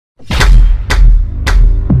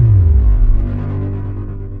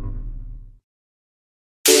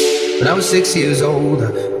When I was 6 years old, I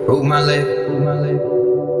broke my leg.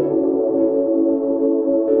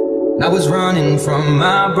 I was running from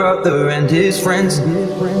my brother and his friends, and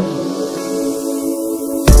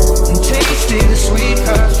tasted the sweet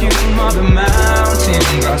perfume of the mountain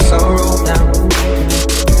grass I rolled down.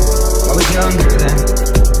 I was younger then.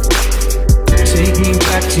 Take me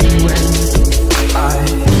back to when I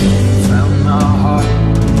found my heart,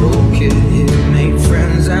 broke it, made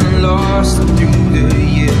friends and lost them through the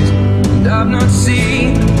years. And I've not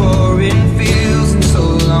seen the boring fields in so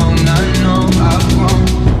long. I know I've grown,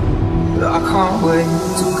 but I can't wait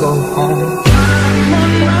to go home. I'm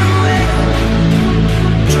on my way,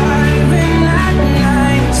 driving at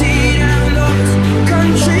 90 down those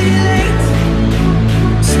country lanes,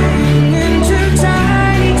 singing to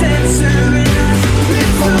Tiny Dancer, and I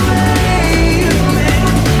live the way you make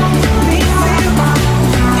me feel.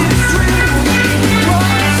 It's really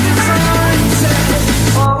watch the sunset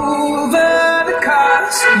over the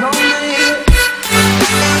castle only.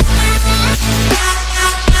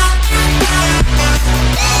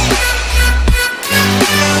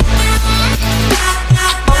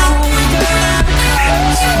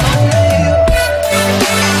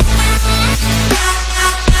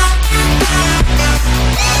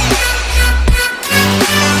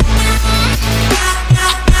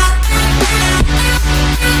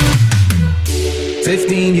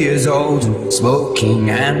 Years old, smoking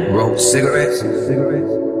and rolled cigarettes,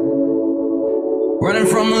 running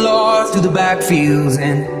from the law through the backfields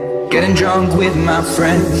and getting drunk with my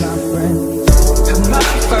friends. Took my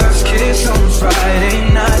first kiss on Friday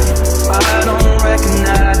night. I don't reckon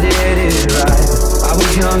I did it right. I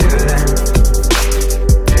was younger then.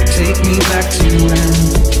 Take me back to when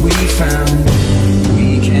we found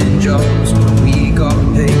weekend jobs, when we got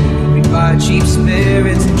paid. We'd buy cheap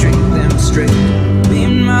spirits and drink them straight. Me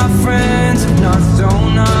and my friends have not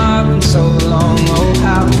thrown up in so long. Oh,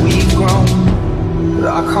 how we've grown, but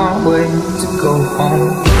I can't wait to go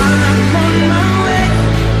home. I'm on my way,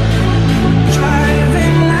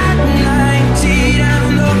 driving at 90 down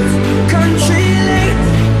those country lanes,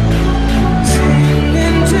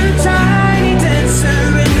 singing to Tiny Dancer,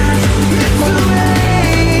 and I live the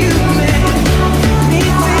way you make me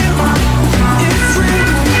feel. It's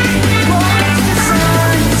really watch the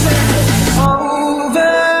sunset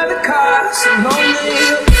over the castle only.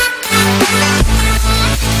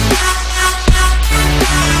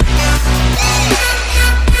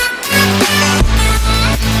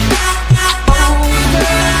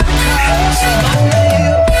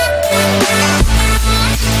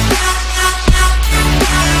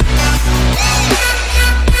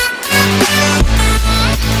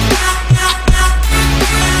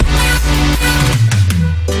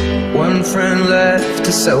 One friend left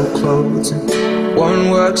to sell clothes, and one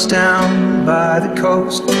works down by the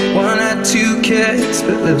coast. One had 2 kids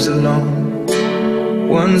but lives alone.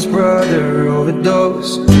 One's brother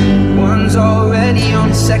overdosed. One's already on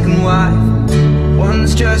his second wife.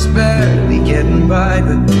 One's just barely getting by.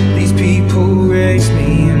 But these people raised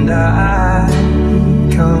me, and I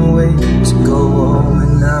can't wait to go home.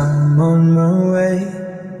 And I'm on my way.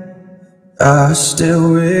 I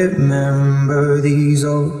still remember these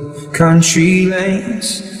old country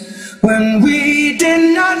lanes when we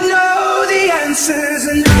did not know the answers,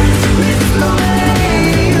 and I live the way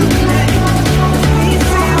you make me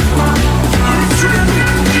feel. It's really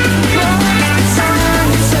like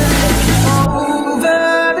sunset over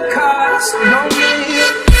the castle only.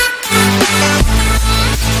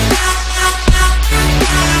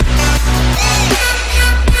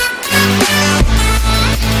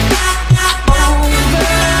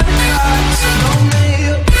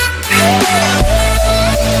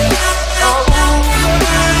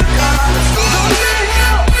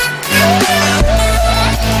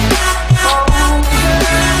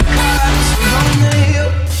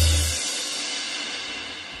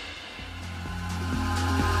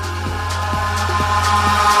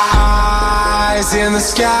 In the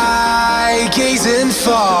sky, gazing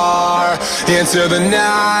far into the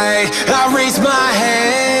night, I raise my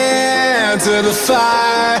hand to the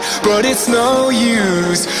fire, but it's no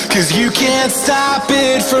use, 'cause you can't stop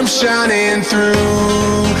it from shining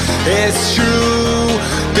through. It's true,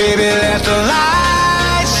 baby, let the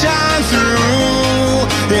light shine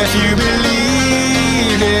through. If you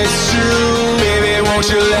believe it's true, baby, won't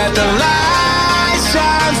you let the light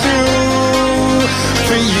shine through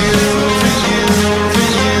for you.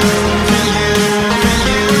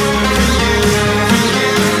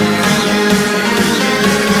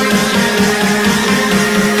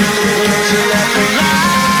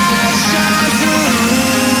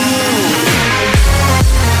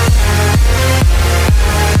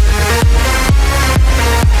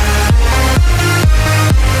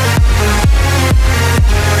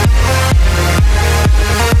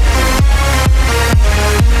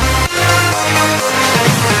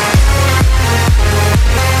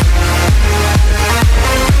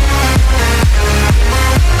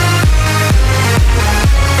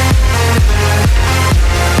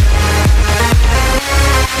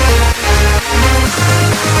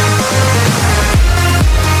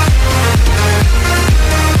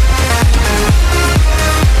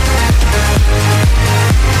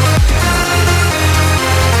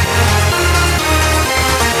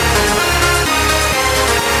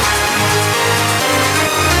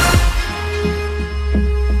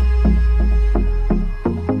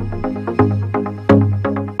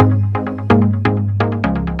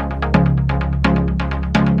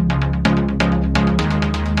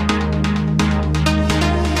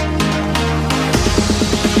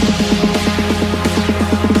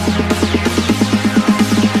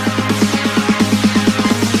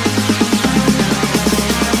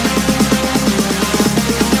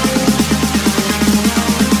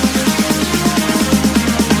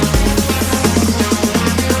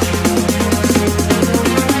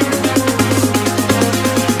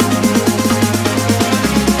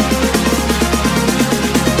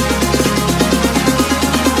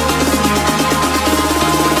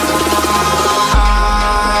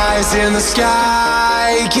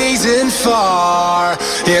 sky, gazing far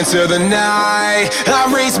into the night.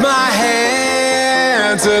 I raise my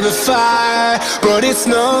hand to the fire, but it's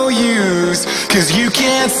no use, 'cause you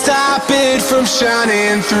can't stop it from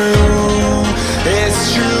shining through.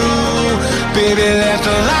 It's true, baby, let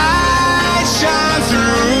the light shine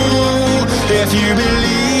through. If you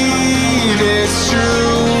believe it's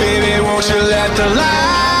true, baby, won't you let the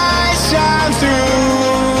light shine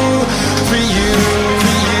through for you,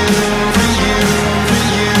 for you, for you, for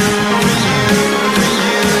you, for you, for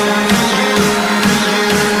you, for you,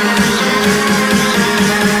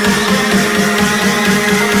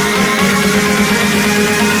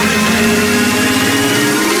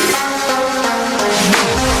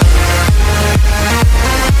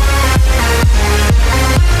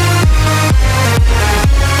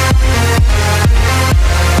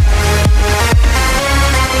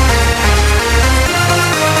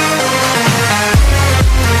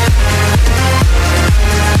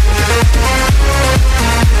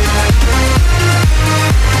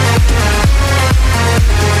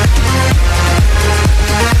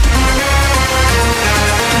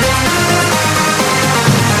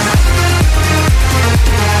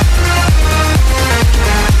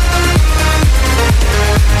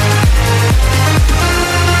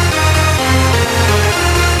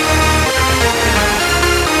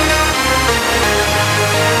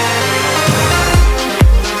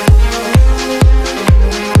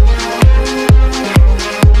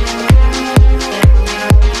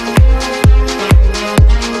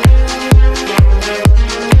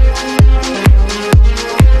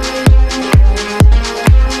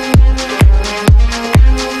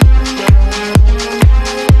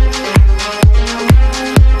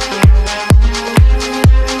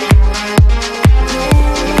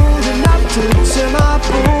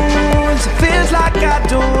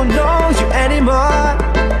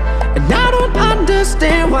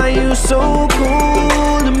 so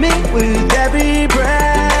cool to me. With every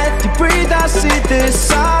breath you breathe, I see there's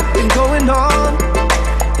something going on.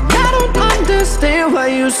 And I don't understand why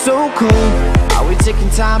you're so cold. Are we taking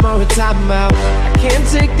time or a time out? I can't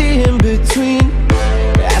take the in-between.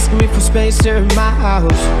 You're asking me for space here in my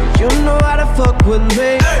house. You know how to fuck with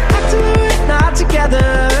me. After we're not together,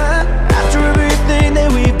 after everything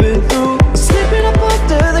that we've been through, slipping up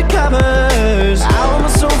under the covers. How am I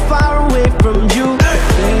so far away from you?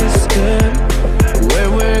 Distant, where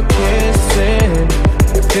we're kissing,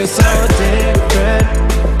 it feels so different.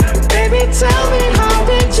 Baby, tell me, how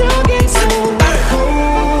did you get so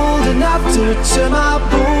cold enough to chill my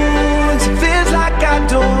bones? It feels like I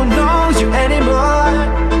don't know you anymore.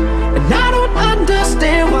 And I don't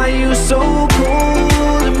understand why you're so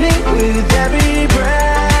cold to me. With every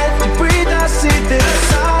breath you breathe, I see there's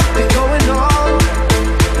something going on.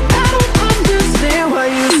 And I don't understand why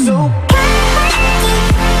you're so cold.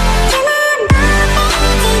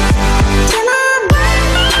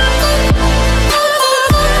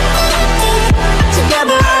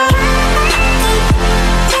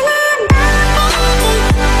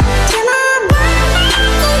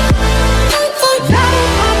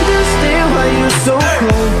 So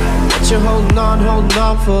cold, but you're holding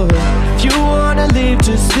on for her. If you wanna leave,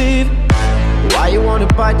 just leave. Why you wanna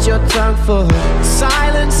bite your tongue for her?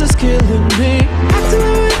 Silence is killing me. After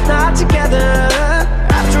we're not together,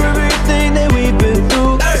 after everything that we've been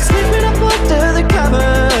through, sleeping up under the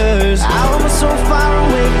covers. How am I so far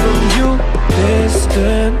away from you?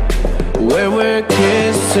 Distant, where we're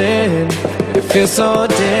kissing, it feels so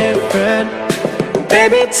different.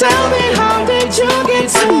 Baby, tell me, how did you get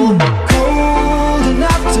so cold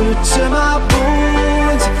enough to chill my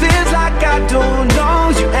bones? It feels like I don't know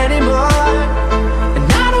you anymore. And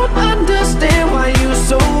I don't understand why you're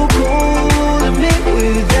so cold to me.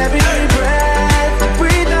 With every breath you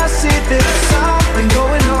breathe, I see there's something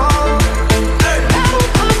going on. And I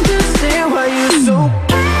don't understand why you're so cold.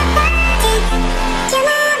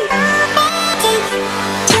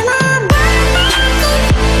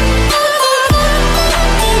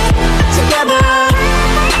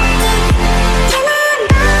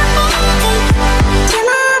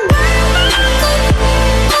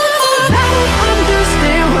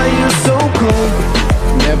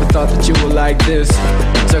 Never thought that you were like this.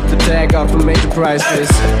 Took the tag off and made the priceless.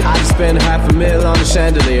 I just spent $500,000 on the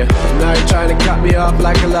chandelier. Now you're trying to cut me off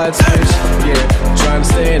like a light switch. Yeah, trying to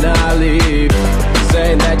stay and I leave.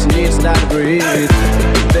 Saying that you need to not breathe.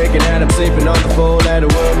 Thinking that I'm sleeping on the full letter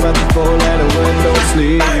word, but the full letter word don't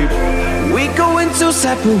sleep. We go in two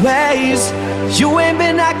separate ways. You ain't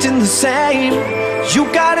been acting the same. You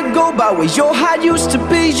gotta go by where your heart used to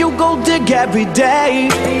be. You go dig every day.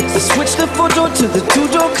 So switch the 4-door to the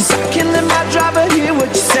 2-door, cause I can let my driver hear what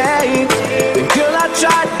you say. And girl, I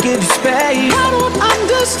tried to give you space. I don't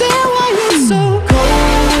understand why you're so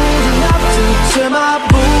cold enough to tear my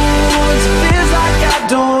bones. It feels like I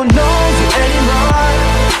don't know you anymore.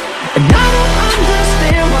 And I don't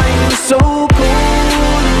understand why you're so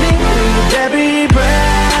cold to me. With every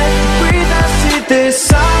breath you breathe, I see there's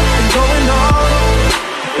something going on.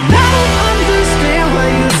 And I don't understand why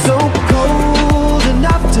you're so cold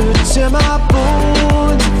enough to tear my bones.